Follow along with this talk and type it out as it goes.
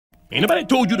Ain't nobody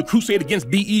told you to crusade against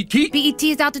BET? BET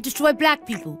is out to destroy black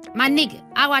people. My nigga,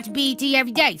 I watch BET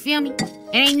every day, feel me?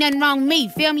 It ain't nothing wrong with me,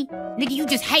 feel me? Nigga, you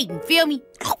just hating, feel me?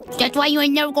 That's why you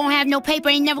ain't never gonna have no paper,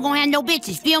 ain't never gonna have no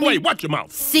bitches, feel me? Wait, watch your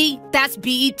mouth. See, that's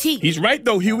BET. He's right,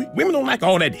 though, Huey. Women don't like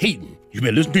all that hating. You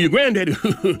better listen to your granddaddy.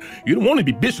 You don't want to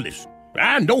be bitchless.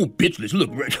 I know bitchless. Look,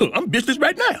 I'm bitchless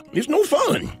right now. It's no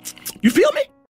fun. You feel me?